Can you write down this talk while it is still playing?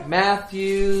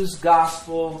Matthew's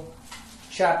Gospel,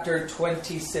 chapter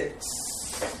 26.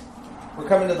 We're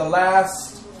coming to the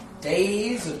last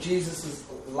days of Jesus'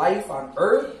 life on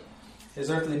earth, his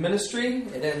earthly ministry.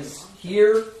 It ends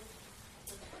here,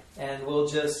 and we'll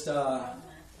just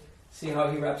see how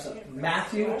he wraps up.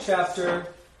 Matthew chapter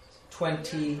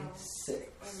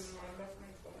 26.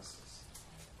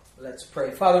 Let's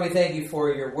pray. Father, we thank you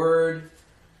for your word.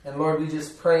 And Lord, we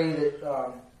just pray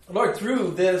that, Lord,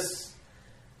 through this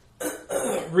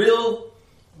real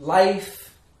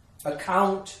life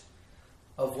account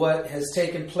of what has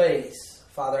taken place,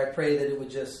 Father, I pray that it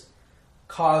would just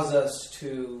cause us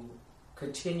to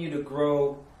continue to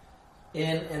grow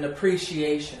in an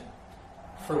appreciation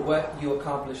for what you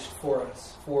accomplished for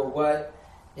us, for what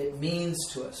it means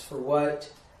to us, for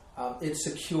what it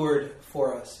secured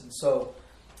for us. And so,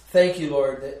 thank you,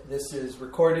 Lord, that this is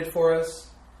recorded for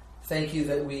us. Thank you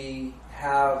that we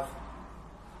have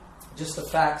just the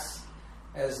facts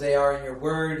as they are in your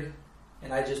word.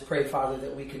 And I just pray, Father,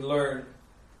 that we can learn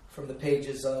from the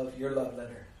pages of your love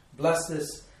letter. Bless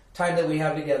this time that we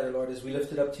have together, Lord, as we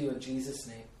lift it up to you in Jesus'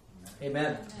 name.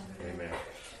 Amen. Amen.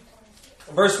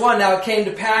 Verse 1, now it came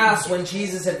to pass when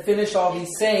Jesus had finished all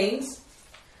these sayings.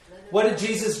 What did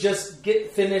Jesus just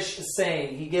get finished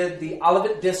saying? He gave the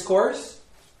Olivet Discourse.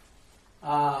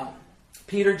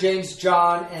 Peter, James,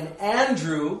 John, and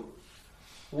Andrew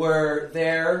were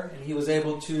there, and he was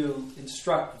able to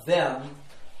instruct them.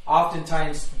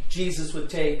 Oftentimes, Jesus would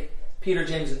take Peter,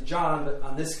 James, and John, but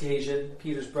on this occasion,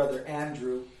 Peter's brother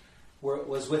Andrew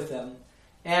was with them.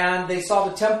 And they saw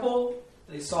the temple,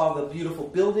 they saw the beautiful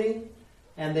building,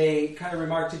 and they kind of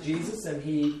remarked to Jesus, and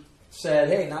he said,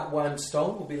 hey, not one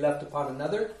stone will be left upon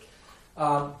another.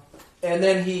 And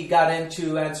then he got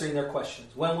into answering their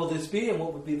questions. When will this be, and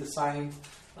what would be the sign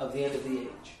of the end of the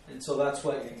age? And so that's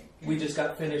what we just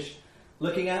got finished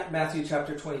looking at, Matthew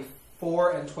chapter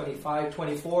 24 and 25.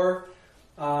 24,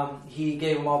 he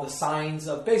gave them all the signs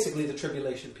of basically the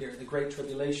tribulation period, the Great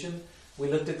Tribulation. We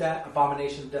looked at that,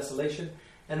 abomination of desolation.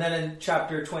 And then in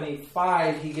chapter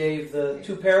 25, he gave the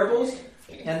two parables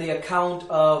and the account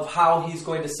of how he's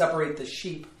going to separate the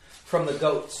sheep from the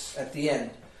goats at the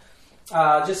end.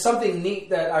 Just something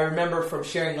neat that I remember from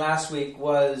sharing last week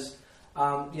was,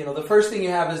 the first thing you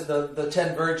have is the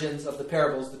 10 virgins of the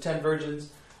parables. The 10 virgins,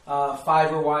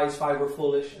 5 were wise, 5 were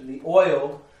foolish. And the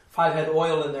oil, 5 had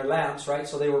oil in their lamps, right?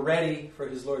 So they were ready for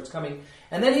his Lord's coming.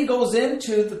 And then he goes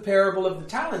into the parable of the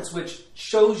talents, which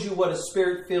shows you what a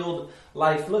spirit-filled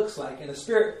life looks like. And a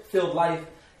spirit-filled life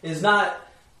is not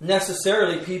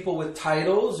necessarily people with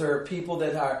titles or people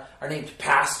that are named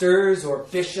pastors or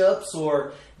bishops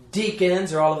or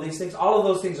deacons or all of these things. All of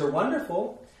those things are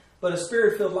wonderful, but a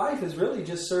spirit-filled life is really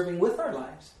just serving with our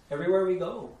lives everywhere we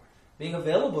go, being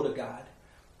available to God.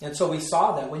 And so we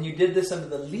saw that when you did this unto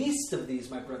the least of these,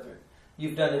 my brethren,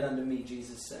 you've done it unto me,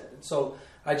 Jesus said. And so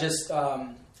I just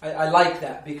I like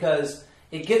that because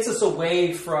it gets us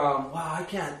away from, wow,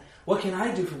 what can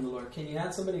I do from the Lord? Can you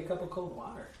add somebody a cup of cold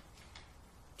water?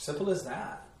 Simple as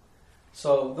that.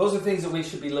 So those are things that we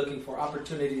should be looking for,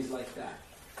 opportunities like that.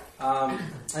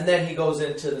 And then he goes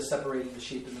into the separating the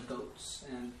sheep and the goats.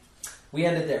 And we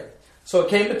ended there. So it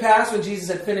came to pass when Jesus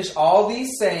had finished all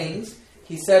these sayings,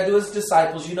 he said to his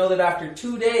disciples, you know that after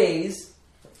 2 days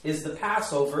is the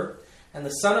Passover, and the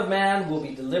Son of Man will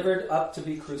be delivered up to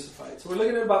be crucified. So we're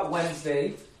looking at about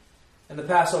Wednesday, and the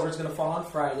Passover is going to fall on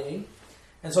Friday.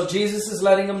 And so Jesus is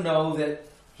letting them know that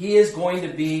he is going to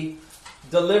be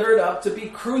delivered up to be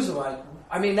crucified.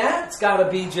 I mean, that's got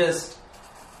to be just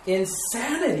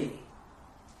insanity.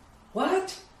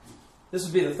 What? This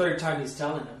would be the third time he's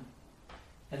telling them.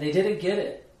 And they didn't get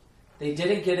it. They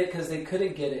didn't get it because they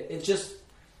couldn't get it.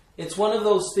 It's one of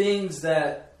those things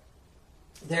that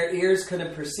their ears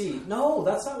couldn't perceive. No,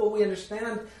 that's not what we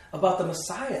understand about the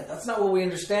Messiah. That's not what we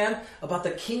understand about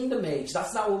the kingdom age.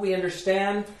 That's not what we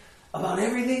understand about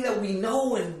everything that we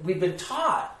know and we've been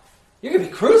taught. You're going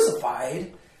to be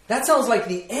crucified. That sounds like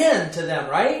the end to them,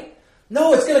 right?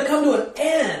 No, it's going to come to an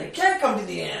end. It can't come to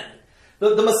the end.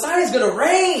 The Messiah is going to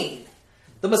reign.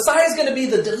 The Messiah is going to be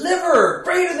the deliverer,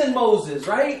 greater than Moses,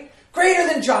 right? Greater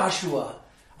than Joshua.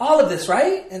 All of this,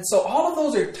 right? And so all of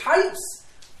those are types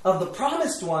of the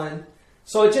promised one.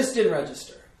 So it just didn't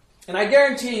register. And I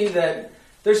guarantee you that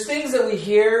there's things that we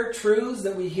hear, truths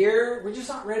that we hear, we're just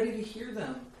not ready to hear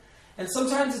them. And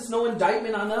sometimes it's no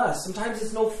indictment on us. Sometimes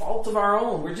it's no fault of our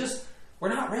own. We're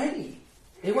not ready.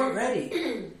 They weren't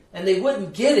ready. And they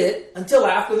wouldn't get it until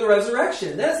after the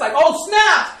resurrection. Then it's like, oh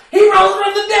snap! He rose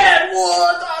from the dead!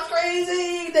 What? That's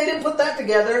crazy! They didn't put that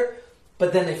together.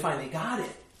 But then they finally got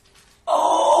it.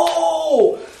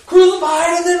 Oh,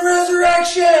 crucified and then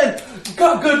resurrection.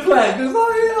 Good plan.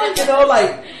 You know,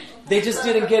 like, they just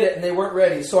didn't get it and they weren't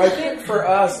ready. So I think for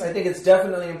us, I think it's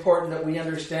definitely important that we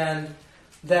understand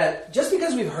that just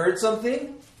because we've heard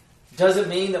something doesn't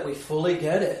mean that we fully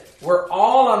get it. We're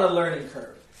all on a learning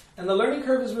curve. And the learning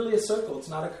curve is really a circle. It's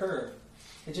not a curve.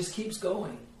 It just keeps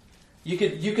going. You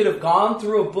could have gone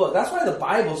through a book. That's why the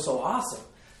Bible's so awesome.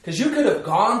 Because you could have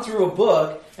gone through a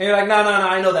book and you're like, no,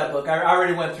 I know that book. I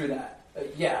already went through that.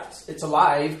 Yeah, it's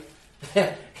alive.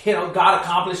 You know, God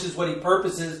accomplishes what He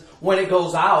purposes when it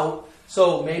goes out.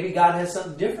 So maybe God has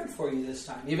something different for you this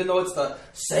time. Even though it's the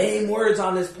same words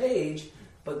on this page,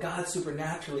 but God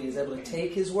supernaturally is able to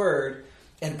take His word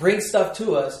and bring stuff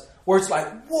to us where it's like,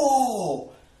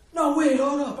 whoa, no, wait,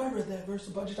 hold up. I read that verse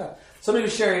a bunch of times. Somebody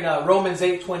was sharing Romans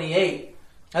 8:28.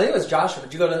 I think it was Joshua.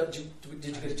 Did you get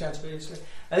a chance to read it?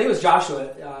 I think it was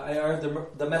Joshua. I heard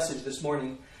the message this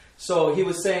morning. So he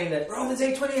was saying that Romans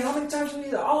 8:28, how many times do we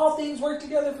read that? All things work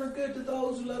together for good to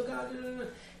those who love God.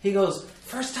 He goes,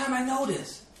 first time I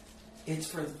noticed, it's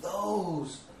for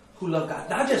those who love God.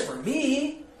 Not just for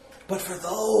me, but for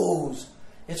those.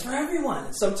 It's for everyone.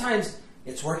 And sometimes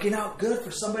it's working out good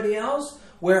for somebody else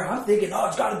where I'm thinking, oh,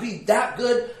 it's got to be that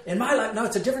good in my life. No,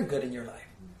 it's a different good in your life.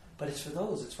 But it's for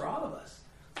those. It's for all of us.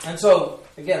 And so,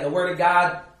 again, the Word of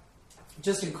God,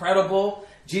 just incredible.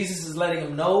 Jesus is letting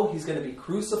him know he's going to be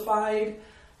crucified.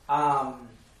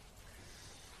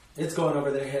 It's going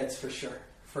over their heads for sure.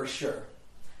 For sure.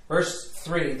 Verse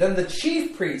 3. Then the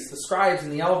chief priests, the scribes,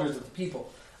 and the elders of the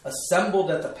people assembled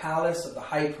at the palace of the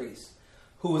high priest,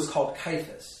 who was called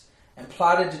Caiaphas, and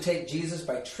plotted to take Jesus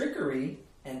by trickery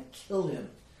and kill him.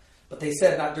 But they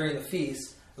said, not during the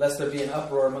feast, lest there be an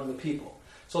uproar among the people.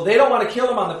 So they don't want to kill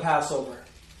him on the Passover.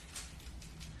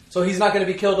 So he's not going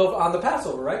to be killed on the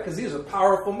Passover, right? Because these are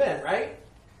powerful men, right?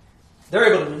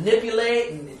 They're able to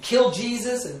manipulate and kill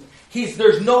Jesus, and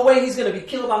there's no way he's going to be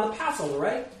killed on the Passover,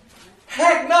 right?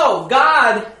 Heck no!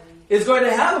 God is going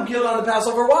to have him killed on the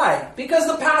Passover. Why? Because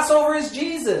the Passover is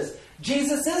Jesus.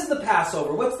 Jesus is the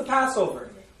Passover. What's the Passover?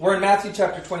 We're in Matthew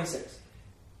chapter 26.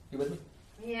 You with me?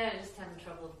 Yeah, I'm just having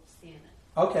trouble seeing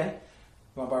it. Okay.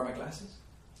 You want to borrow my glasses?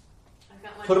 I've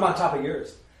got one. Put them on top of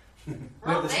yours.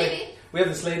 Well, maybe. We have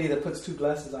this lady that puts 2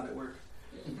 glasses on at work.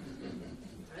 Really?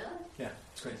 Yeah,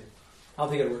 it's crazy. I don't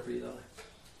think it'll work for you, though.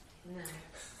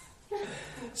 No.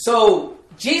 So,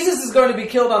 Jesus is going to be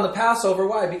killed on the Passover.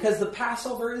 Why? Because the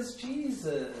Passover is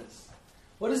Jesus.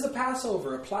 What is the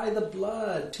Passover? Apply the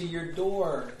blood to your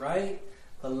door, right?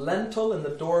 The lintel and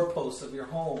the doorposts of your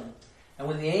home. And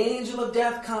when the angel of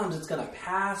death comes, it's going to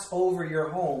pass over your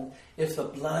home if the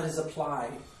blood is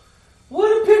applied.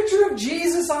 What a picture of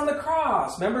Jesus on the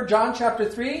cross. Remember John chapter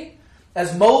 3?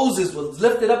 As Moses was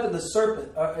lifted up in the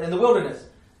serpent in the wilderness.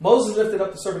 Moses lifted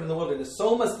up the serpent in the wilderness.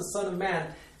 So must the Son of Man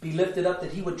be lifted up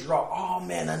that he would draw all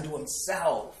men unto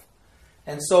himself.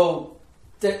 And so,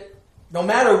 that no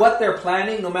matter what they're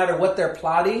planning, no matter what they're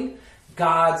plotting,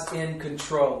 God's in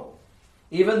control.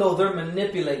 Even though they're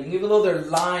manipulating, even though they're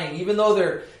lying, even though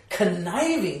they're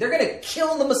conniving, they're going to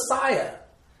kill the Messiah.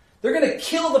 They're going to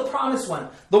kill the promised one.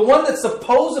 The one that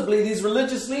supposedly these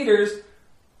religious leaders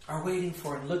are waiting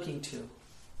for and looking to.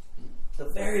 The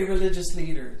very religious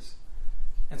leaders.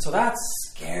 And so that's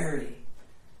scary.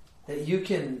 That you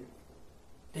can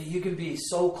be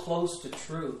so close to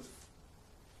truth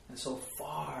and so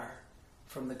far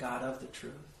from the God of the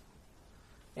truth.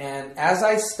 And as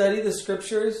I study the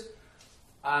scriptures,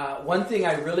 one thing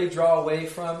I really draw away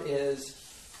from is,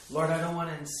 Lord, I don't want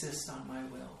to insist on my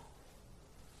will.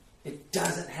 It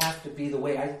doesn't have to be the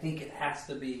way I think it has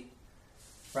to be.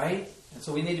 Right? And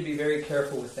so we need to be very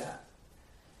careful with that.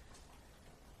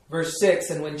 Verse 6,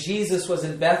 and when Jesus was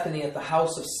in Bethany at the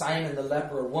house of Simon the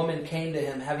leper, a woman came to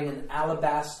him having an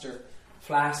alabaster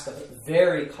flask of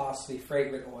very costly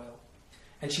fragrant oil.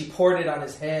 And she poured it on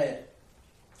his head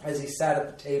as he sat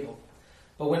at the table.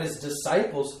 But when his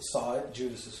disciples saw it,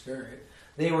 Judas Iscariot,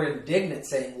 they were indignant,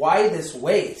 saying, why this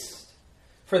waste?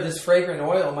 For this fragrant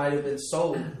oil might have been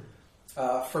sold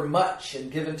for much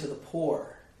and given to the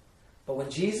poor. But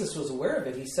when Jesus was aware of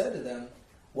it, he said to them,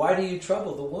 why do you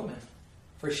trouble the woman?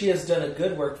 For she has done a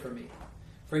good work for me.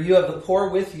 For you have the poor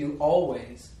with you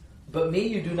always, but me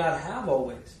you do not have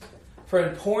always. For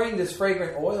in pouring this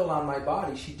fragrant oil on my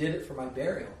body, she did it for my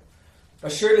burial.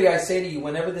 Assuredly I say to you,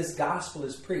 whenever this gospel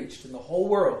is preached in the whole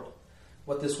world,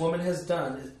 what this woman has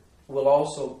done will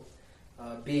also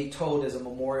be told as a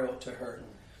memorial to her.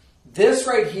 This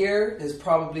right here is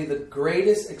probably the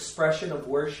greatest expression of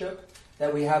worship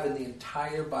that we have in the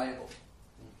entire Bible.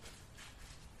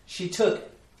 She took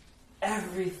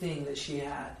everything that she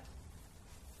had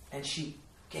and she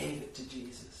gave it to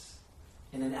Jesus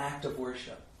in an act of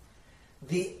worship.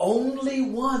 The only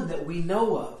one that we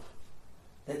know of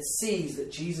that sees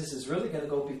that Jesus is really going to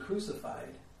go be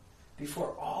crucified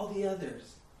before all the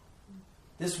others.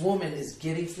 This woman is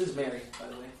getting, this is Mary, by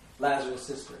the way, Lazarus'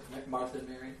 sister, Martha and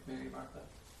Mary and Martha.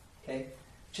 Okay?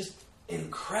 Just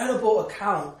incredible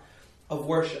account of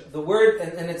worship. The word,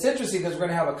 and it's interesting because we're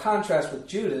going to have a contrast with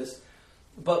Judas,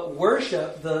 but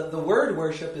worship, the word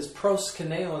worship is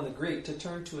proskuneo in the Greek, to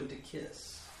turn to and to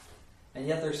kiss. And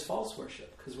yet there's false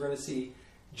worship, because we're going to see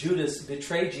Judas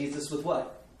betray Jesus with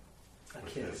what? A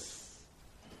kiss.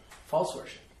 False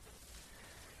worship.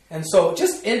 And so,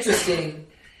 just interesting,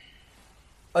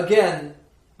 again,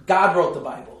 God wrote the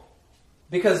Bible.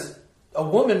 Because a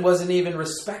woman wasn't even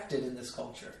respected in this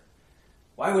culture.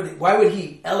 Why would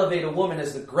he elevate a woman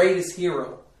as the greatest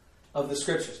hero of the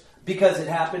Scriptures? Because it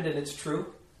happened and it's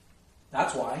true.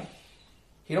 That's why.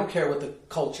 He don't care what the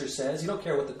culture says. He don't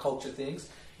care what the culture thinks.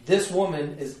 This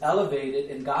woman is elevated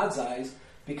in God's eyes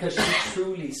because she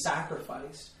truly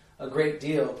sacrificed a great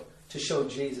deal to show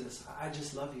Jesus, I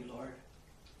just love you, Lord.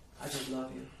 I just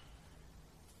love you.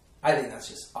 I think that's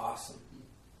just awesome.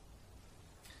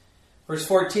 Verse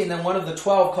 14, then one of the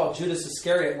 12, called Judas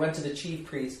Iscariot, went to the chief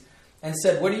priests and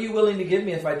said, what are you willing to give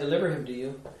me if I deliver him to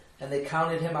you? And they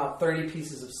counted him out 30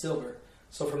 pieces of silver.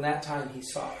 So from that time he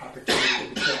sought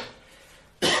opportunity to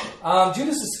betray.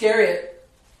 Judas Iscariot,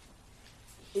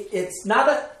 it's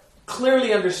not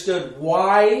clearly understood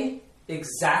why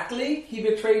exactly he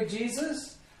betrayed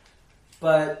Jesus,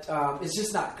 but it's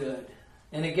just not good.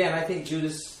 And again, I think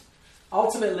Judas,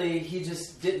 ultimately, he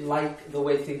just didn't like the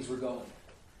way things were going.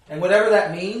 And whatever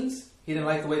that means, he didn't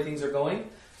like the way things are going,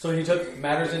 so he took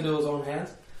matters into his own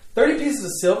hands. 30 pieces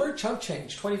of silver, chump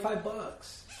change, $25.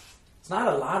 It's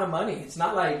not a lot of money. It's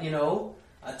not like,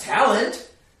 a talent.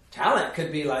 Talent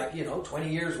could be like, 20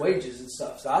 years wages and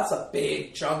stuff. So that's a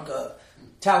big chunk of,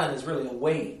 talent is really a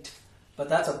weight. But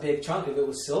that's a big chunk if it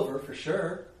was silver, for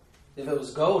sure. If it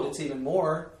was gold, it's even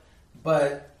more.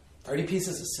 But 30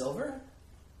 pieces of silver?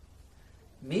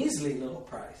 Measly little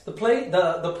price.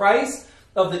 The price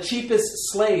of the cheapest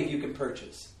slave you can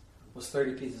purchase was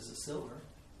 30 pieces of silver.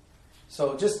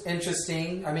 So just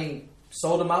interesting. I mean,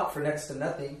 sold them out for next to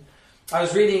nothing. I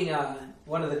was reading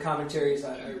one of the commentaries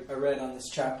I read on this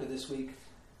chapter this week.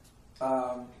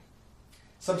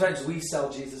 Sometimes we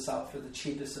sell Jesus out for the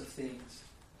cheapest of things,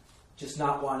 just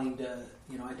not wanting to,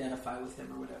 identify with him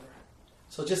or whatever.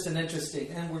 So just an interesting,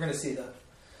 and we're going to see the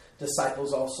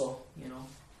disciples also,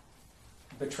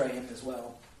 betray him as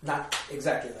well. Not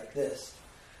exactly like this.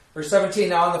 Verse 17,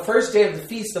 now on the first day of the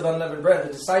feast of unleavened bread,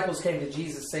 the disciples came to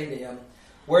Jesus saying to him,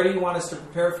 where do you want us to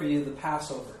prepare for you the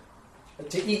Passover?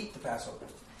 To eat the Passover.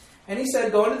 And he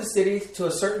said, go into the city to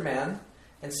a certain man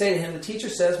and say to him, the teacher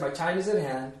says, my time is at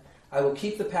hand. I will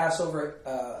keep the Passover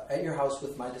at your house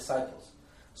with my disciples.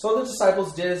 So the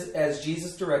disciples did as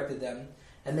Jesus directed them,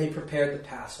 and they prepared the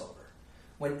Passover.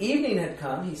 When evening had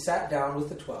come, he sat down with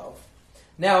the 12.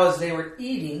 Now as they were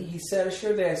eating, he said,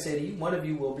 assuredly I say to you, one of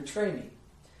you will betray me.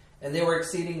 And they were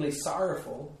exceedingly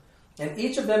sorrowful, and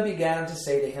each of them began to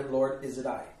say to him, Lord, is it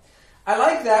I? I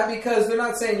like that because they're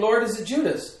not saying, Lord, is it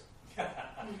Judas?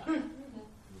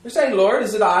 They're saying, Lord,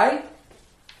 is it I?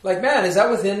 Like, man, is that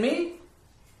within me?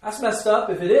 That's messed up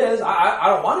if it is. I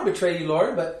don't want to betray you,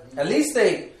 Lord, but at least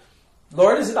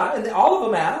Lord, is it I? And all of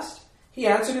them asked. He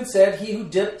answered and said, he who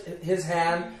dipped his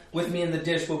hand with me in the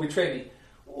dish will betray me.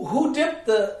 Who dipped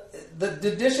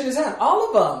the dish in his hand? All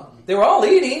of them. They were all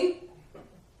eating.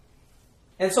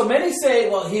 And so many say,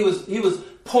 well, he was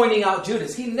pointing out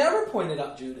Judas. He never pointed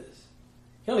out Judas.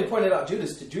 He only pointed out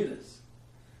Judas to Judas.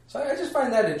 So I just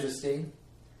find that interesting.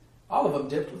 All of them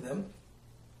dipped with him.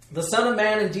 The Son of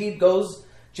Man indeed goes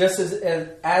just as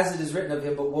it is written of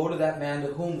him, but woe to that man to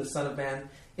whom the Son of Man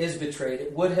is betrayed.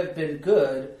 It would have been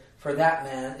good for that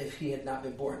man if he had not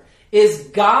been born. Is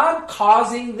God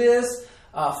causing this,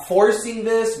 forcing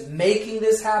this, making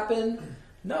this happen?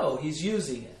 No, he's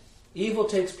using it. Evil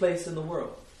takes place in the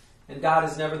world. And God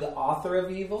is never the author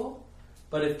of evil.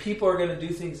 But if people are going to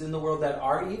do things in the world that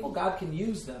are evil, God can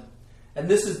use them. And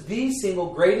this is the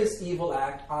single greatest evil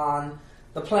act on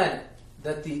the planet.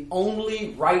 That the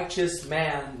only righteous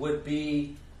man would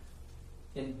be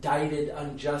indicted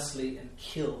unjustly and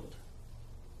killed.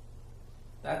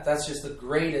 That's just the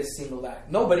greatest single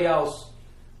act. Nobody else,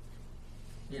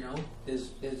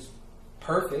 is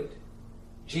perfect.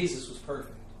 Jesus was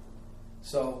perfect.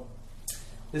 So,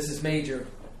 this is major.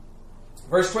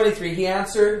 Verse 23, he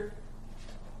answered...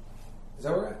 Is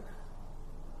that right?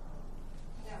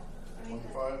 Yeah.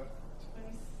 25.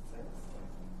 26.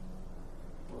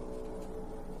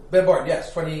 Been born,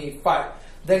 yes, 25.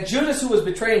 Then Judas, who was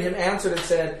betraying him, answered and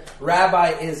said,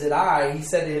 Rabbi, is it I? He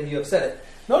said to him, you have said it.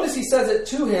 Notice he says it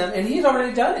to him, and he's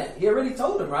already done it. He already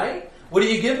told him, right? What do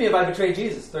you give me if I betray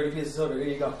Jesus? 30 pieces of silver. Here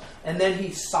you go. And then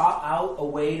he sought out a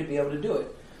way to be able to do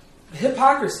it.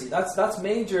 Hypocrisy. That's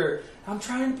major. I'm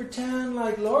trying to pretend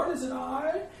like, Lord, is it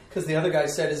I? Because the other guy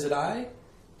said, is it I?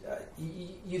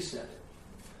 You said it.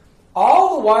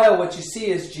 All the while, what you see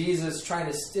is Jesus trying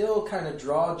to still kind of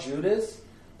draw Judas,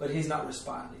 but he's not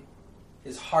responding.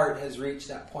 His heart has reached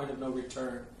that point of no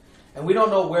return. And we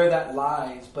don't know where that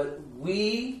lies, but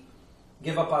we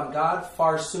give up on God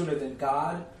far sooner than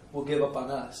God will give up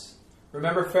on us.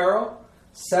 Remember Pharaoh?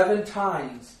 7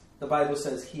 times the Bible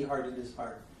says he hardened his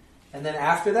heart. And then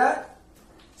after that,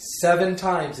 7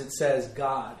 times it says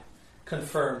God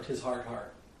confirmed his hard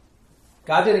heart.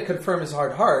 God didn't confirm his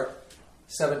hard heart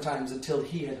 7 times until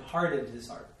he had hardened his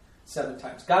heart 7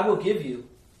 times. God will give you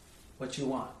what you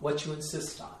want, what you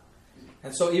insist on.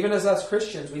 And so even as us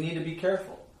Christians, we need to be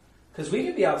careful. Because we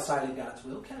can be outside of God's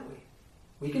will, can't we?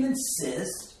 We can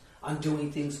insist on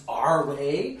doing things our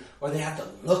way, or they have to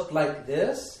look like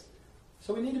this.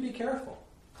 So we need to be careful.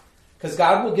 Because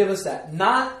God will give us that.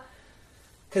 Not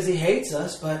because he hates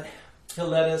us, but he'll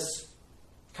let us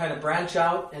kind of branch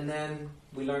out, and then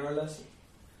we learn our lesson.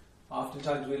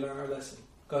 Oftentimes we learn our lesson.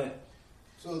 Go ahead.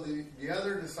 So the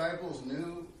other disciples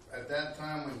knew at that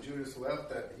time when Judas left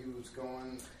that he was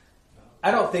going... I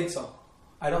don't think so.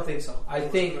 I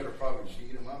think They probably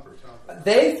cheat him up or something.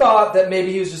 they thought that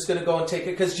maybe he was just going to go and take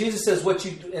it. Because Jesus says, "What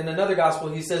you do," in another gospel,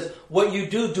 he says, "What you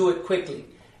do, do it quickly."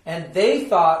 And they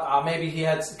thought maybe he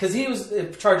had... Because he was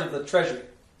in charge of the treasury,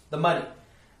 the money.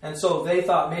 And so they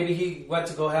thought maybe he went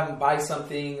to go have him buy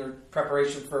something or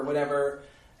preparation for whatever.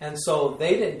 And so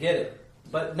they didn't get it.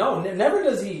 But no, never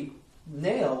does he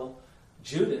nail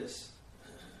Judas.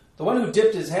 The one who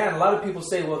dipped his hand, a lot of people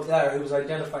say, well, there, he was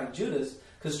identifying Judas,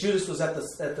 because Judas was at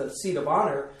the seat of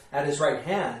honor at his right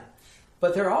hand.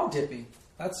 But they're all dipping.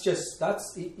 That's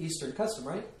Eastern custom,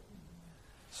 right?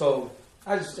 So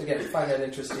I just, again, find that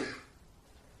interesting.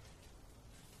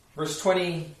 Verse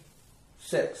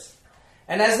 26.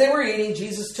 And as they were eating,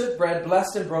 Jesus took bread,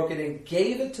 blessed and broke it, and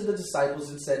gave it to the disciples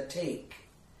and said, "Take,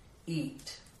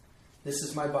 eat. This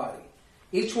is my body."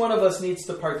 Each one of us needs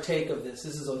to partake of this.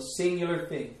 This is a singular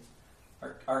thing.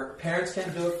 Our parents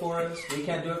can't do it for us. We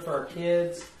can't do it for our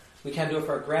kids. We can't do it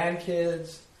for our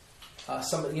grandkids.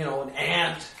 Somebody, an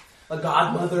aunt, a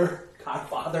godmother,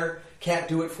 godfather can't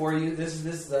do it for you. This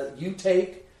is you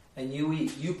take and you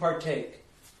eat. You partake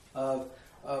of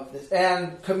this.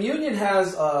 And communion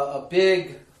has a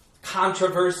big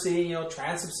controversy.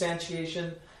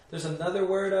 Transubstantiation. There's another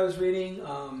word I was reading,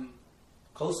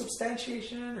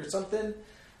 co-substantiation or something.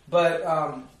 But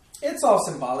it's all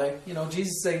symbolic.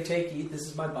 Jesus is saying, "Take, eat. This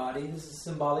is my body." This is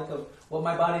symbolic of what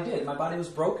my body did. My body was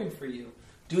broken for you.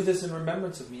 Do this in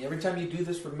remembrance of me. Every time you do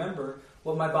this, remember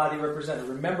what my body represented.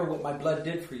 Remember what my blood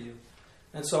did for you.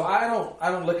 And so I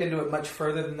don't look into it much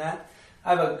further than that.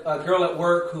 I have a girl at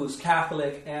work who's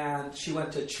Catholic, and she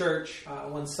went to church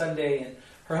one Sunday, and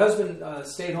her husband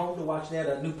stayed home to watch. They had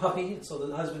a new puppy, and so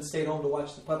the husband stayed home to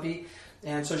watch the puppy.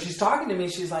 And so she's talking to me.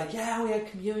 She's like, "Yeah, we had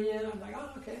communion." I'm like,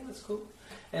 "Oh, okay, that's cool."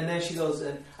 And then she goes,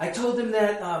 and I told them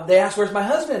that they asked, "Where's my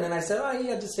husband?" And I said, "Oh, he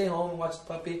had to stay home and watch the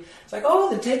puppy." It's like, "Oh,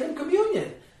 then take him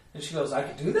communion." And she goes, "I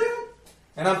could do that?"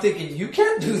 And I'm thinking, you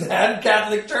can't do that in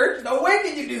Catholic Church. No way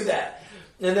can you do that.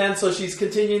 And then so she's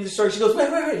continuing the story. She goes,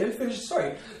 wait, let me finish the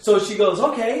story. So she goes,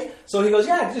 "Okay." So he goes,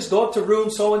 "Yeah, just go up to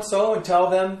room so-and-so and tell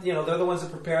them, they're the ones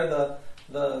that prepare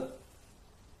the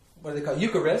what do they call it?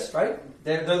 Eucharist, right?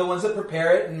 They're the ones that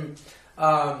prepare it." And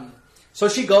so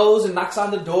she goes and knocks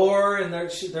on the door, and they're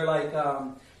like,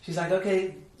 she's like,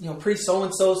 "Okay, priest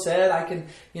so-and-so said I can,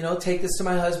 take this to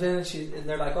my husband." And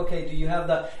they're like, "Okay, do you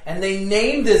have and they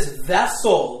named this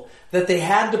vessel that they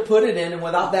had to put it in, and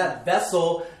without that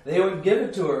vessel, they wouldn't give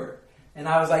it to her. And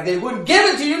I was like, they wouldn't give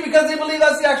it to you because they believe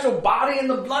that's the actual body and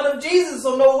the blood of Jesus.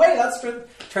 So no way, that's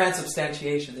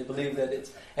transubstantiation. They believe that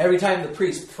it's every time the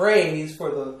priest prays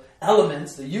for the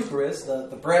elements, the Eucharist,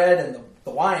 the bread and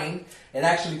the wine, it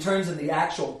actually turns into the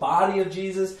actual body of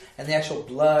Jesus and the actual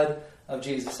blood of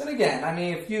Jesus. And again,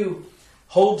 if you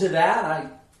hold to that,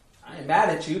 I am mad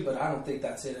at you, but I don't think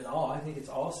that's it at all. I think it's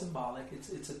all symbolic.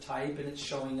 It's a type, and it's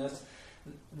showing us.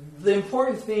 The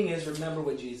important thing is remember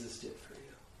what Jesus did for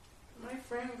you. My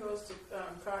friend goes to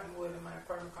Cottonwood in my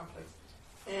apartment complex,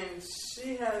 and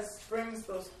she brings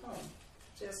those home.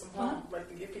 She has some home, like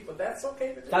to give people. That's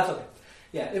okay to do. That's okay.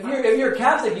 Yeah, if you're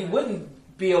Catholic, you wouldn't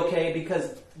be okay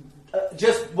because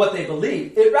just what they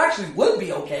believe. It actually would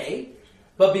be okay,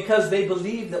 but because they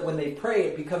believe that when they pray,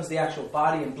 it becomes the actual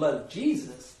body and blood of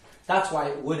Jesus. That's why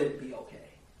it wouldn't be okay.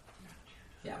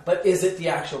 Yeah, but is it the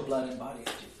actual blood and body of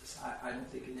Jesus? I don't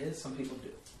think it is. Some people do.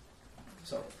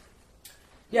 So,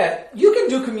 yeah, you can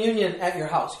do communion at your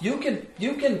house. You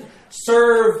can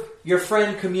serve your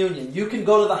friend communion. You can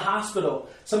go to the hospital.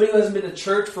 Somebody who hasn't been to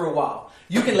church for a while.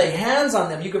 You can lay hands on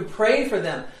them. You can pray for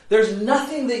them. There's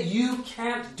nothing that you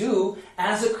can't do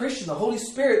as a Christian. The Holy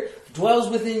Spirit dwells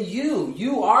within you.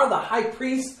 You are the high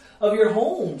priest of your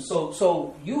home.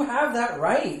 So you have that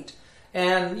right.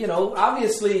 And,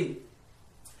 obviously,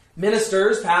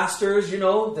 ministers, pastors,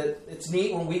 that it's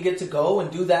neat when we get to go and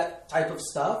do that type of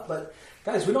stuff. But,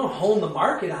 guys, we don't hone the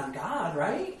market on God,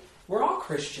 right? We're all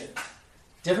Christians.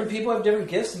 Different people have different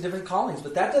gifts and different callings.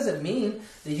 But that doesn't mean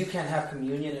that you can't have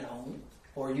communion at home.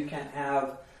 Or you can't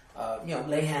have,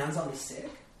 lay hands on the sick.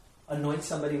 Anoint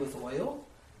somebody with oil.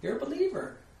 You're a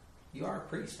believer. You are a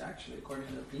priest, actually, according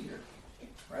to Peter.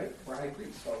 Right? We're high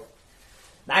priests. So,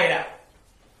 knock it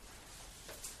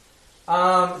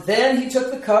out. Then he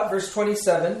took the cup, verse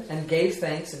 27, and gave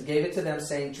thanks and gave it to them,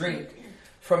 saying, drink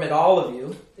from it, all of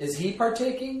you. Is he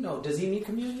partaking? No. Does he need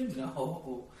communion?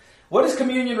 No. What is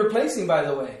communion replacing, by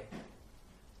the way?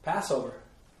 Passover.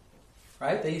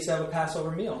 Right? They used to have a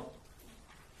Passover meal.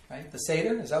 Right? The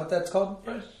Seder, is that what that's called?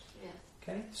 Yes.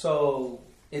 Okay. So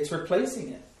it's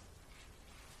replacing it.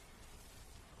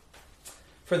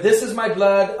 For this is my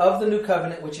blood of the new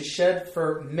covenant, which is shed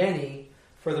for many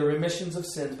for the remissions of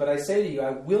sins. But I say to you,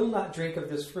 I will not drink of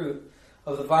this fruit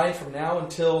of the vine from now on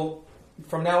until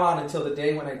the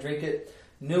day when I drink it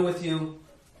new with you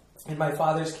in my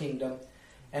Father's kingdom.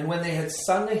 And when they had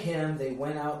sung a hymn, they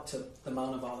went out to the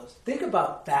Mount of Olives. Think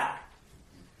about that.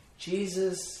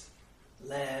 Jesus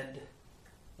led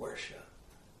worship.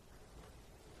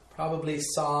 Probably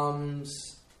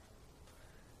Psalms,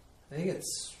 I think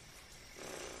it's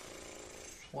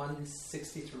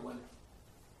 160 through 1. How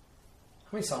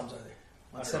many Psalms are there?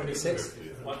 176?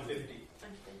 150.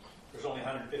 There's only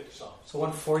 150 songs. So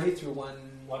 140 through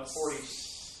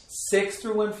 146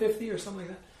 through 150 or something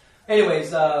like that. Anyways,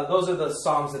 those are the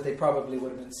songs that they probably would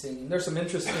have been singing. There's some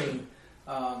interesting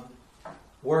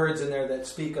words in there that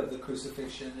speak of the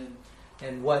crucifixion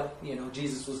and what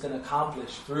Jesus was going to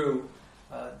accomplish through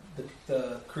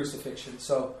the crucifixion.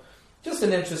 So just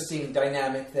an interesting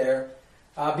dynamic there.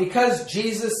 Because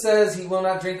Jesus says he will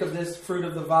not drink of this fruit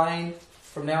of the vine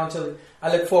from now until...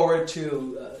 I look forward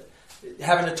to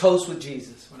having a toast with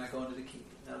Jesus when I go into the kingdom.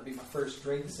 That'll be my first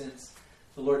drink since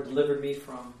the Lord delivered me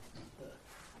from the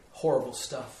horrible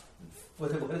stuff.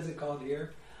 What is it called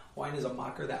here? Wine is a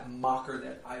mocker. That mocker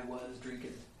that I was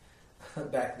drinking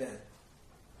back then.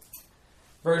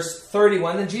 Verse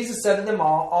 31, then Jesus said to them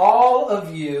all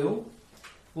of you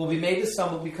will be made to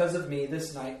stumble because of me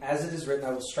this night. As it is written,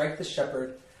 I will strike the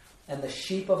shepherd, and the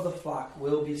sheep of the flock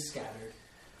will be scattered.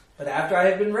 But after I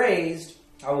have been raised,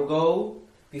 I will go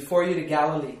before you to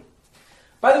Galilee.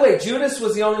 By the way, Judas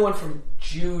was the only one from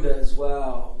Judah as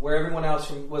well, where everyone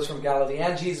else was from Galilee,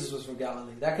 and Jesus was from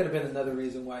Galilee. That could have been another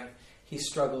reason why he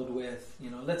struggled with,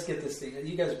 let's get this thing.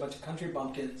 You guys are a bunch of country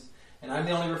bumpkins, and I'm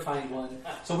the only refined one,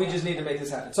 so we just need to make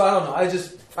this happen. So I don't know. I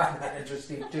just find that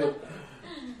interesting too,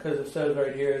 because it says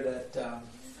right here that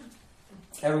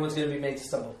everyone's going to be made to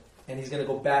stumble, and he's going to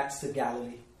go back to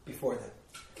Galilee before them.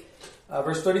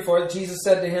 Verse 34, Jesus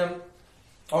said to him,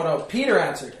 Peter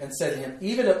answered and said to him,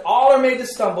 even if all are made to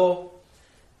stumble,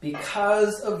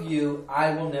 because of you,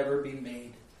 I will never be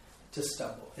made to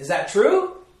stumble. Is that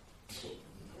true?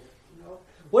 No.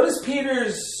 What is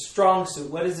Peter's strong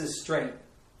suit? What is his strength?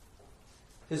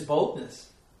 His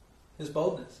boldness. His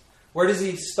boldness. Where does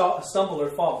he stumble or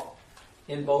fall?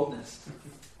 In boldness.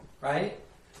 Right?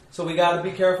 So we got to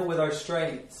be careful with our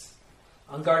strengths.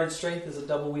 Unguarded strength is a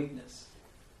double weakness.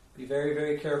 Be very,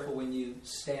 very careful when you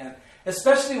stand.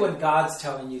 Especially when God's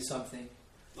telling you something.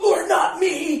 Lord, not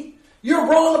me! You're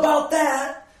wrong about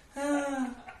that!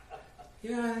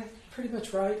 Yeah, pretty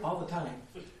much right all the time.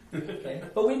 Okay?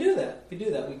 But we do that. We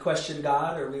do that. We question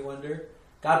God or we wonder.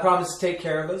 God promised to take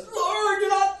care of us. Lord, you're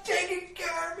not taking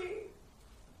care of me!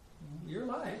 You're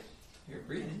alive. You're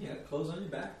breathing. You got clothes on your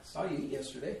back. Saw you eat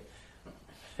yesterday.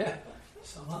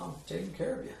 Somehow I'm taking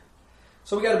care of you.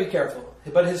 So we got to be careful.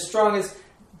 But his strongest...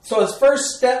 So his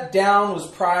first step down was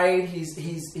pride.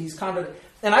 He's confident.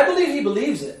 And I believe he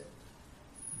believes it.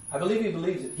 I believe he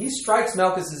believes it. He strikes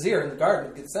Malchus' ear in the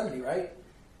garden of Gethsemane, right?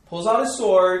 Pulls out his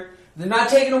sword. They're not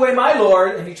taking away my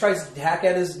Lord. And he tries to hack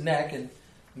at his neck and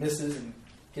misses and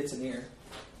gets an ear.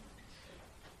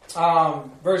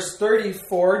 Verse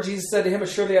 34, Jesus said to him,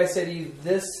 assuredly I say to you,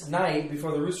 this night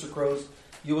before the rooster crows,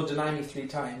 you will deny me 3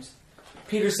 times.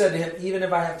 Peter said to him, even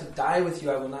if I have to die with you,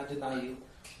 I will not deny you.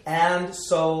 And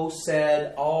so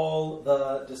said all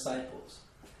the disciples.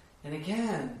 And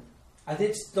again,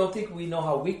 don't think we know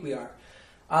how weak we are.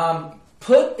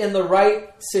 Put in the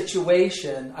right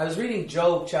situation. I was reading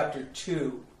Job chapter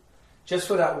 2, just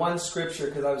for that one scripture,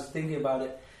 because I was thinking about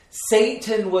it.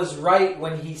 Satan was right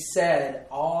when he said,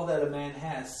 all that a man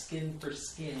has, skin for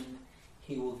skin,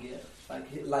 he will give.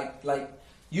 Like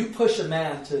you push a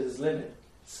man to his limit,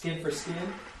 skin for skin.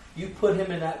 You put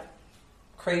him in that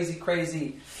crazy,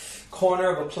 crazy corner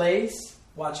of a place,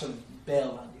 watch him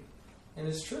bail on you. And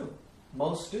it's true.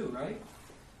 Most do, right?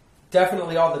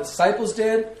 Definitely all the disciples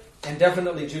did, and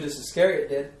definitely Judas Iscariot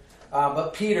did.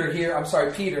 But Peter here,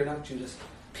 Peter, not Judas.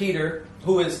 Peter,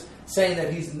 who is saying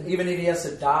that even if he has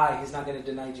to die, he's not going to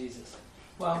deny Jesus.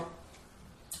 Well,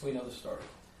 we know the story.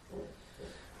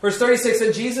 Verse 36,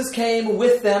 and Jesus came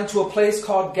with them to a place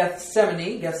called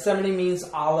Gethsemane. Gethsemane means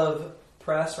olive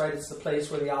press, right? It's the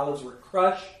place where the olives were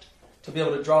crushed to be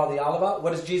able to draw the olive out.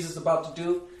 What is Jesus about to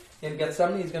do in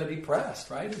Gethsemane? He's going to be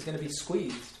pressed, right? He's going to be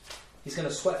squeezed. He's going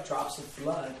to sweat drops of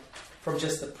blood from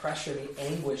just the pressure and the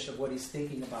anguish of what he's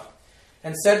thinking about.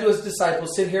 And said to his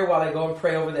disciples, sit here while I go and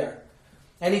pray over there.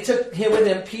 And he took him with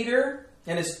him Peter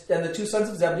and the two sons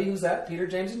of Zebedee. Who's that? Peter,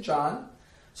 James, and John.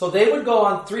 So they would go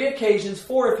on 3 occasions,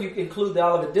 4 if you include the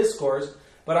Olivet Discourse,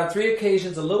 but on 3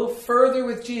 occasions a little further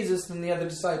with Jesus than the other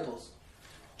disciples.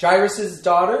 Jairus'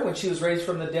 daughter, when she was raised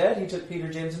from the dead, he took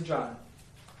Peter, James, and John.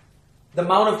 The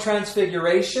Mount of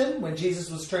Transfiguration, when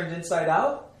Jesus was turned inside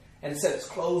out, and it said his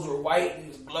clothes were white and he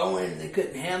was glowing and they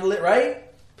couldn't handle it, right?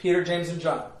 Peter, James, and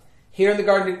John. Here in the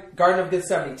Garden of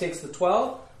Gethsemane, he takes the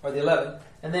 12 or the 11,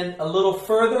 and then a little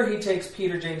further he takes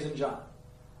Peter, James, and John.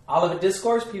 Olivet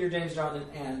Discourse, Peter, James, John,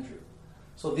 and Andrew.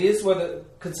 So these were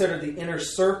considered the inner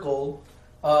circle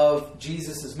of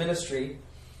Jesus' ministry.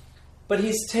 But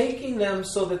he's taking them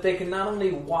so that they can not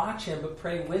only watch him, but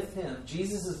pray with him.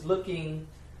 Jesus is looking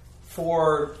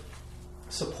for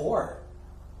support.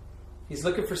 He's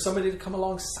looking for somebody to come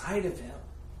alongside of him.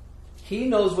 He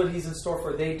knows what he's in store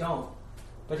for. They don't.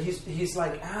 But he's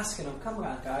like asking them, come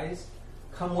on, guys.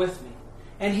 Come with me.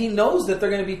 And he knows that they're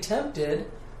going to be tempted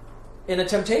in a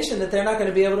temptation that they're not going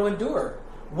to be able to endure.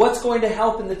 What's going to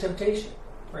help in the temptation?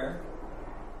 Prayer.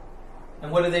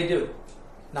 And what do?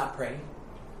 Not pray.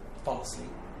 Fall asleep.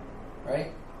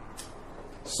 Right?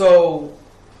 So,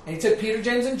 and he took Peter,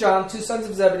 James, and John, 2 sons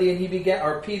of Zebedee, and he began,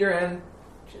 or Peter and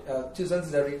 2 sons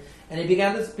of Zebedee, and he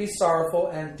began to be sorrowful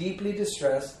and deeply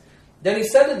distressed. Then he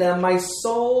said to them, my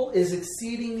soul is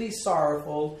exceedingly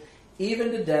sorrowful,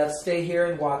 even to death. Stay here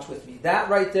and watch with me. That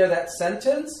right there, that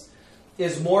sentence,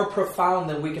 is more profound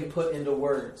than we can put into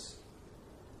words.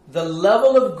 The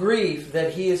level of grief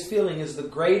that he is feeling is the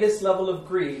greatest level of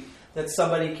grief that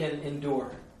somebody can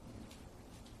endure.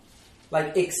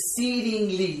 Like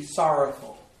exceedingly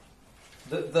sorrowful.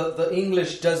 The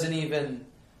English doesn't even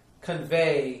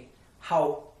convey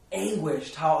how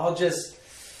anguished, how just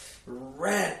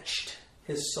wrenched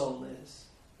his soul is.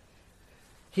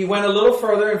 He went a little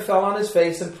further and fell on his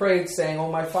face and prayed, saying,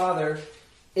 O my Father,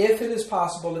 if it is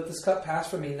possible, let this cup pass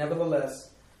from me. Nevertheless,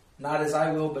 not as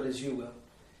I will, but as you will.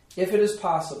 If it is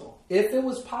possible. If it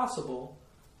was possible,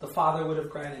 the Father would have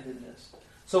granted him this.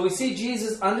 So we see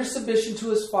Jesus under submission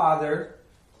to his Father,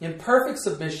 in perfect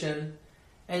submission,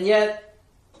 and yet,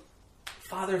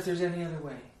 Father, if there's any other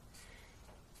way.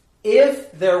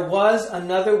 If there was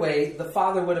another way, the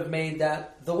Father would have made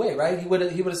that the way, right? He would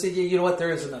have said, yeah, you know what,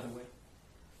 there is another way.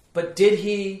 But did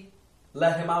he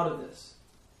let him out of this?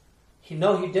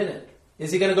 No, he didn't.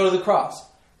 Is he going to go to the cross?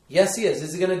 Yes, he is.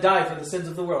 Is he going to die for the sins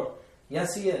of the world?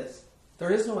 Yes, he is.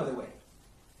 There is no other way.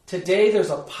 Today, there's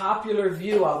a popular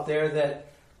view out there that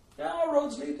all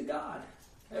roads lead to God.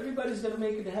 Everybody's going to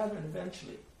make it to heaven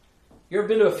eventually. You ever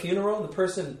been to a funeral and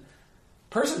the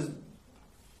person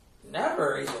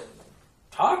never even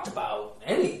talked about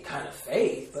any kind of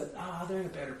faith, but they're in a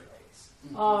better place.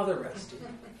 They're resting.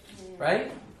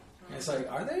 Right? And it's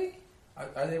like, are they?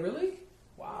 Are they really?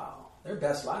 Wow. Their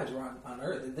best lives were on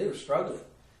earth. They were struggling.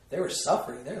 They were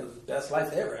suffering. They were the best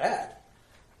life they ever had.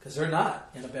 Because they're not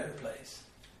in a better place.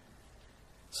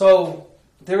 So,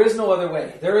 there is no other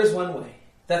way. There is one way.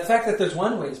 The fact that there's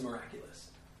one way is miraculous.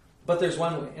 But there's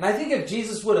one way. And I think if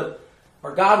Jesus would have,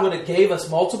 or God would have gave us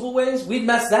multiple ways, we'd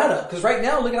mess that up. Because right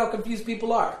now, look at how confused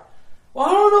people are. Well,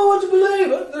 I don't know what to believe,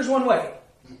 but there's one way.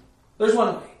 There's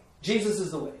one way. Jesus is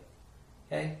the way.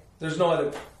 Okay? There's no other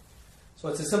way. So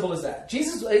it's as simple as that.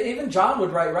 Jesus, even John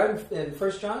would write right in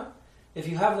 1 John, if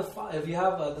you have the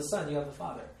Son, you have the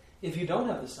Father. If you don't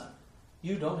have the Son,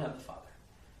 you don't have the Father.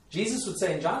 Jesus would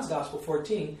say in John's Gospel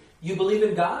 14, you believe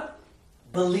in God?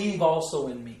 Believe also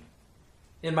in me.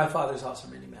 In my Father's house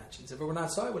are many mansions. If it were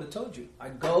not so, I would have told you. I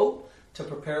go to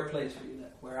prepare a place for you,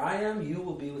 that where I am, you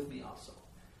will be with me also.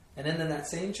 And then in that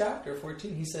same chapter,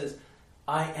 14, he says,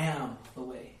 I am the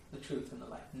way, the truth, and the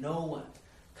life. No one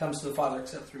comes to the Father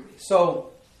except through me.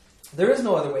 So, there is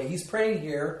no other way. He's praying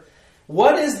here.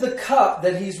 What is the cup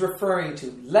that he's referring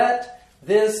to? Let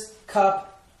this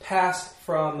cup pass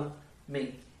from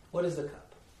me. What is the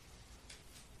cup?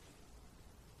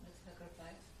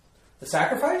 The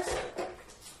sacrifice?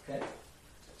 Okay.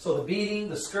 So the beating,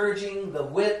 the scourging, the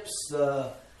whips,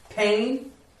 the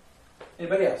pain.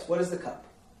 Anybody else? What is the cup?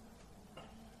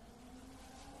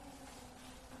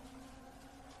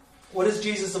 What is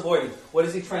Jesus avoiding? What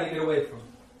is he trying to get away from?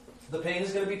 The pain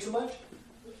is going to be too much?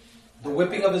 The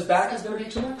whipping of his back is going to be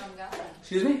too much? From God.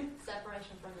 Excuse me?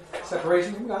 Separation from the Father.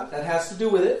 Separation from God. That has to do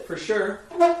with it, for sure.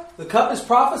 The cup is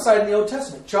prophesied in the Old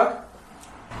Testament. Chuck?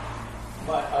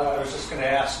 I was just going to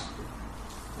ask,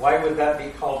 why would that be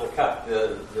called a cup?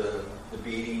 The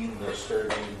beating, the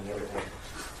scourging, and everything.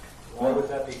 Why would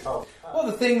that be called a cup? Well,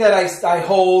 the thing that I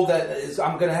hold that is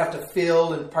I'm going to have to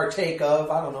feel and partake of,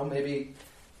 I don't know, maybe,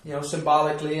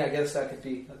 symbolically, I guess that could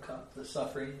be a cup, the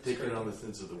suffering. Taking on the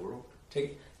sins of the world.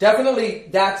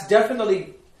 That's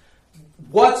definitely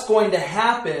what's going to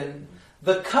happen.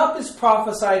 The cup is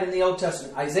prophesied in the Old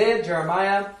Testament. Isaiah,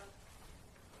 Jeremiah,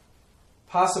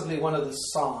 possibly one of the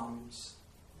Psalms.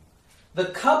 The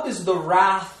cup is the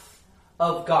wrath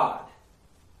of God.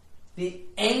 The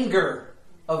anger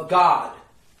of God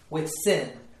with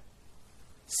sin.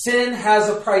 Sin has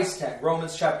a price tag.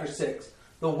 Romans chapter 6.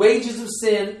 The wages of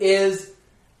sin is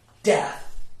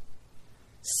death.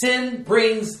 Sin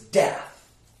brings death.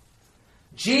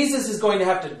 Jesus is going to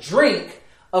have to drink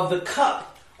of the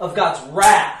cup of God's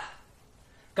wrath.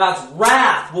 God's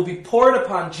wrath will be poured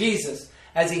upon Jesus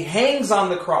as he hangs on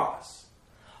the cross.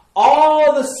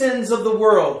 All the sins of the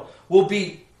world will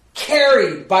be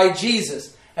carried by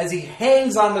Jesus as he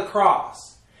hangs on the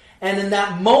cross. And in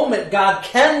that moment, God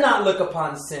cannot look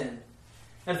upon sin.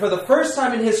 And for the first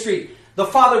time in history, the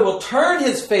Father will turn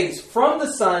his face from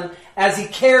the Son as he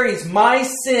carries my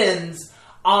sins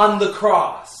on the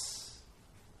cross.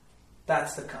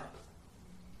 That's the cup.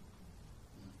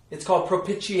 It's called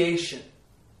propitiation.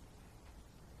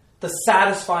 The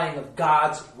satisfying of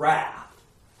God's wrath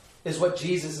is what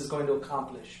Jesus is going to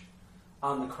accomplish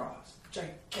on the cross.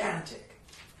 Gigantic.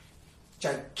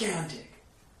 Gigantic.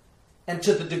 And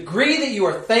to the degree that you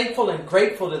are thankful and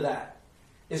grateful to that,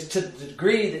 is to the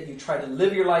degree that you try to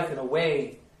live your life in a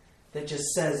way that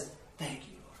just says, thank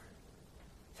you, Lord.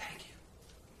 Thank you.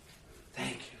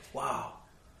 Thank you. Wow.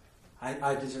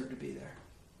 I deserve to be there.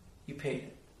 You paid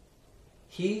it.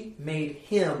 He made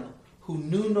him who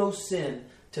knew no sin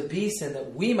to be sin,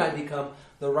 that we might become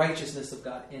the righteousness of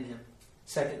God in him.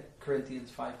 2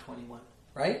 Corinthians 5:21.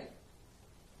 Right?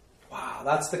 Wow,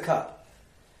 that's the cup.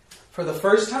 For the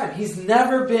first time, he's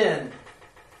never been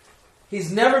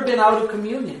out of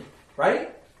communion.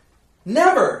 Right?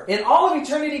 Never. In all of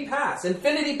eternity past,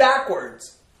 infinity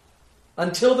backwards,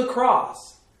 until the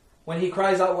cross, when he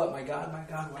cries out, what? My God,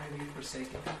 why have you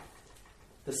forsaken me?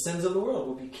 The sins of the world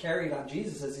will be carried on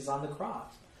Jesus as he's on the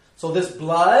cross. So this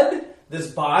blood, this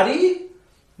body,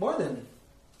 more than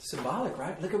symbolic,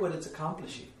 right? Look at what it's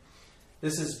accomplishing.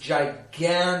 This is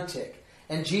gigantic.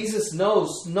 And Jesus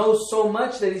knows so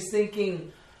much that he's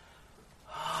thinking,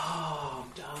 oh, I'm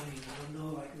doubting. I don't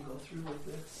know if I can go through with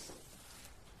this.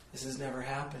 This has never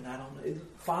happened. I don't know.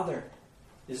 Father,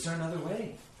 is there another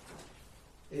way?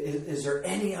 Is there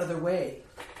any other way?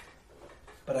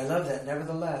 But I love that.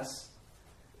 Nevertheless,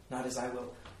 not as I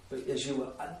will, but as you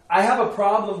will. I have a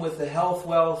problem with the health,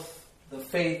 wealth, the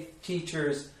faith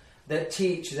teachers that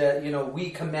teach that, we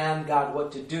command God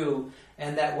what to do,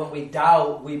 and that when we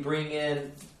doubt, we bring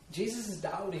in... Jesus is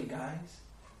doubting, guys.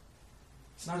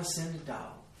 It's not a sin to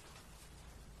doubt.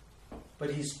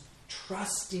 But he's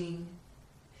trusting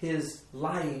his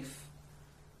life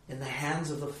in the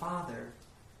hands of the Father,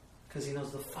 because he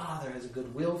knows the Father has a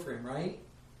good will for him, right?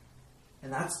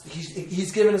 And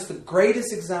he's given us the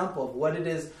greatest example of what it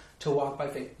is to walk by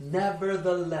faith.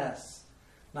 Nevertheless,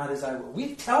 not as I will.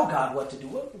 We tell God what to do.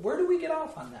 Where do we get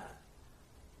off on that?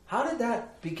 How did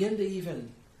that begin to even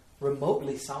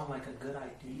remotely sound like a good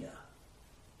idea?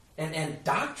 And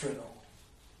doctrinal?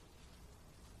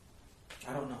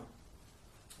 I don't know.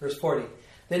 Verse 40.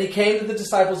 Then he came to the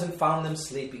disciples and found them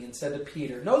sleeping and said to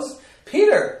Peter, notice,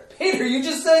 Peter, you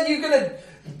just said you're going to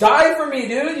die for me,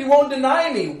 dude. You won't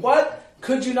deny me. What?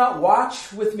 Could you not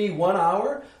watch with me 1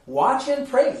 hour? Watch and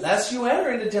pray, lest you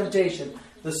enter into temptation.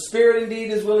 The spirit indeed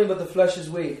is willing, but the flesh is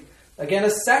weak. Again, a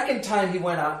second time he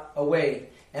went away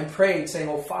and prayed, saying,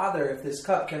 O Father, if this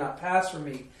cup cannot pass from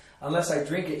me, unless I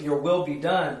drink it, your will be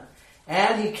done.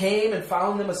 And he came and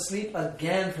found them asleep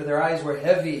again, for their eyes were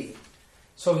heavy.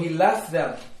 So he left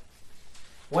them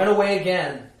went away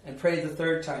again and prayed the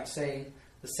third time, saying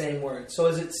the same words. So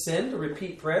is it sin to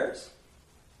repeat prayers?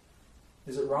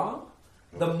 Is it wrong?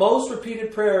 The most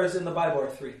repeated prayers in the Bible are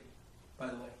 3, by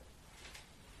the way.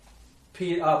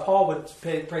 Paul would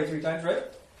pray 3 times, right?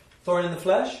 Thorn in the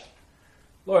flesh.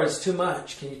 Lord, it's too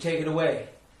much. Can you take it away?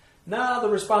 Now the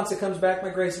response that comes back, my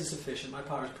grace is sufficient. My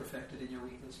power is perfected in your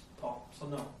weakness, Paul. So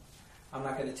no, I'm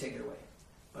not going to take it away.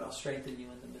 But I'll strengthen you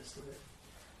in the midst of it.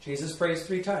 Jesus prays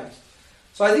 3 times.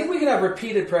 So I think we can have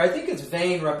repeated prayer. I think it's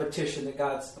vain repetition that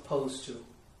God's opposed to.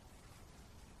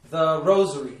 The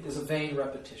rosary is a vain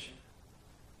repetition.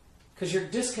 Because you're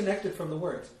disconnected from the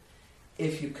words.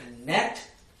 If you connect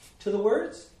to the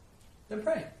words, then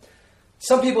pray.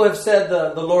 Some people have said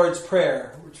the Lord's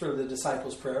Prayer, which is the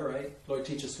disciples' prayer, right? Lord,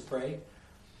 teach us to pray.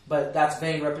 But that's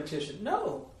vain repetition.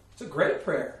 No, it's a great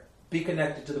prayer. Be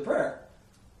connected to the prayer.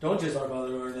 Don't just, our Father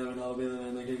who art in heaven, hallowed be thy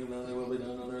name, thy kingdom come, thy will be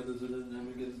done on earth as it is in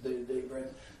heaven. Give us daily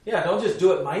bread. Yeah, don't just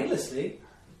do it mindlessly.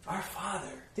 Our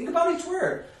Father. Think about each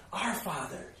word. Our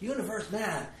Father, universe,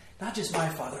 man. Not just my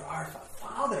Father, our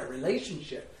Father,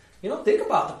 relationship. Think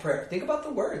about the prayer. Think about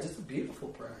the words. It's a beautiful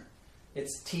prayer.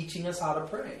 It's teaching us how to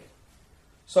pray.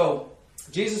 So,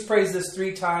 Jesus prays this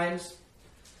 3 times.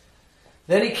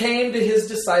 Then he came to his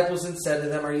disciples and said to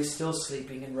them, are you still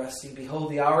sleeping and resting? Behold,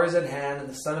 the hour is at hand, and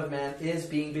the Son of Man is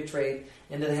being betrayed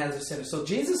into the hands of sinners. So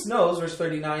Jesus knows, verse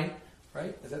 39,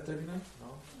 right? Is that 39? No,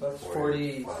 that's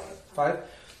 45.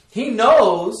 He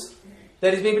knows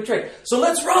that he's being betrayed. So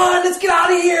let's run, let's get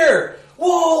out of here.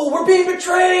 Whoa, we're being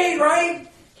betrayed, right?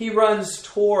 He runs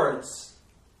towards,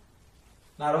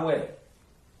 not away,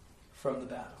 from the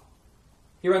battle.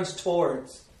 He runs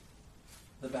towards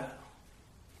the battle.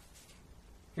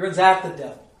 He runs at the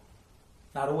devil,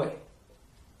 not away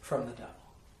from the devil.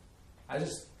 I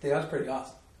just think that's pretty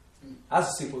awesome.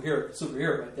 That's a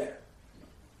superhero right there.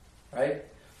 Right?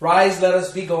 Rise, let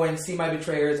us be going. See, my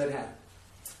betrayer is at hand.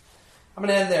 I'm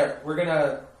going to end there. We're going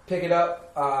to pick it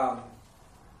up.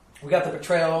 We got the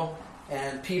betrayal,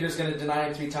 and Peter's going to deny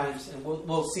him 3 times, and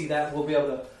we'll see that. We'll be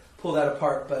able to pull that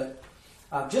apart. But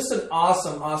just an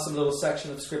awesome little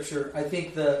section of Scripture. I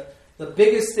think the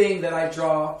biggest thing that I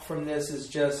draw from this is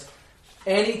just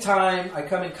anytime I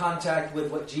come in contact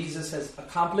with what Jesus has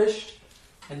accomplished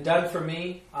and done for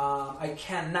me, I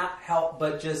cannot help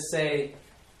but just say,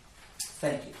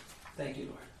 thank you. Thank you,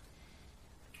 Lord.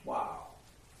 Wow.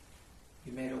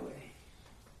 You made a way.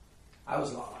 I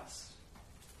was lost,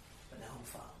 but now I'm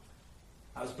found.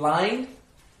 I was blind,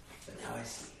 but now I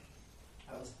see.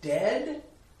 I was dead,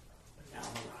 but now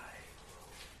I'm alive.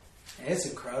 And it's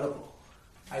incredible.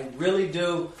 I really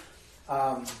do.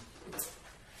 I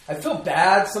feel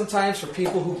bad sometimes for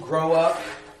people who grow up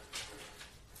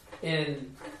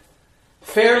in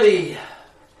fairly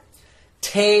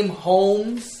tame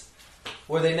homes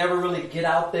where they never really get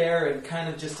out there and kind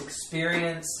of just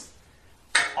experience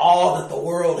all that the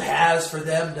world has for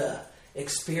them to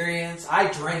experience.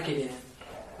 I drank it in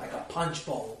like a punch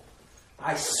bowl.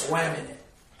 I swam in it.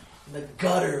 In the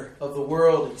gutter of the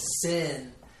world and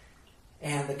sin.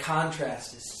 And the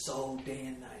contrast is so day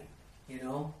and night,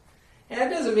 And it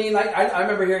doesn't mean, I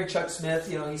remember hearing Chuck Smith,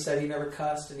 he said he never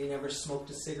cussed and he never smoked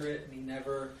a cigarette and he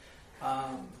never,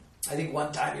 I think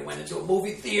one time he went into a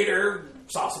movie theater,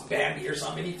 saw some Bambi or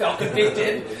something, he felt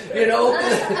convicted, he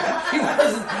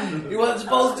wasn't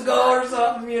supposed to go or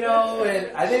something, and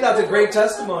I think that's a great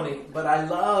testimony. But I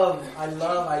love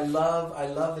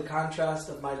the contrast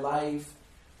of my life,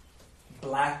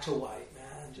 black to white.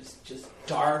 Just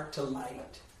dark to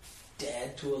light,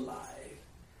 dead to alive.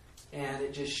 And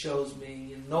it just shows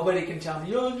me, and nobody can tell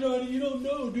me, Johnny, you don't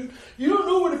know, dude. You don't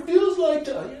know what it feels like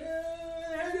to...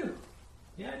 Yeah, I do.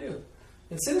 Yeah, I do.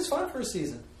 And sin is fun for a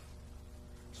season.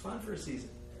 It's fun for a season.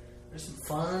 There's some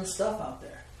fun stuff out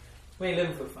there. We ain't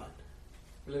living for fun.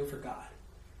 We're living for God.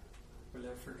 We're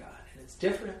living for God. And it's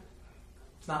different.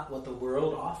 It's not what the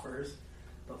world offers.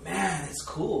 But man, it's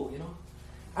cool,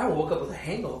 I woke up with a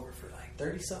hangover for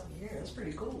 30-something years. That's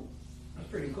pretty cool.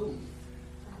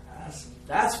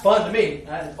 That's fun to me.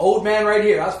 Old man right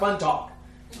here. That's fun talk.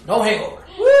 No hangover.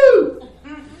 Woo!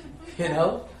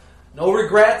 No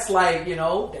regrets like,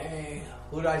 dang,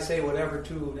 who did I say whatever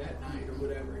to that night or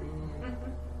whatever.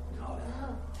 All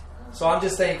that. So I'm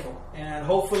just thankful. And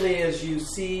hopefully as you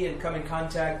see and come in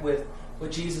contact with what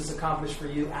Jesus accomplished for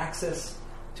you, access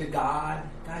to God.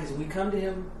 Guys, we come to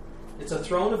Him. It's a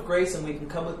throne of grace, and we can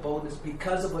come with boldness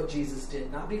because of what Jesus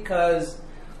did. Not because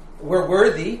we're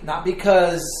worthy, not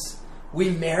because we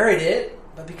merit it,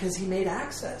 but because He made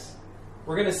access.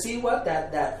 We're going to see what?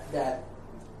 That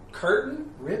curtain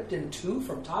ripped in 2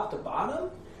 from top to bottom,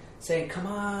 saying, come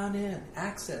on in,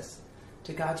 access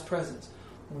to God's presence.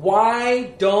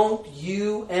 Why don't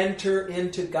you enter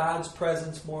into God's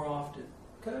presence more often?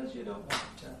 Because you don't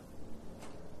want to.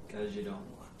 Because you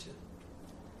don't want to.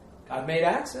 God made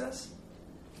access.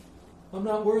 I'm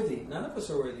not worthy. None of us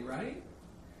are worthy, right?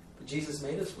 But Jesus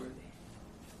made us worthy.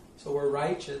 So we're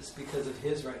righteous because of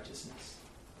His righteousness.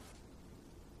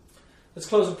 Let's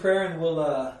close in prayer and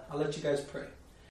I'll let you guys pray.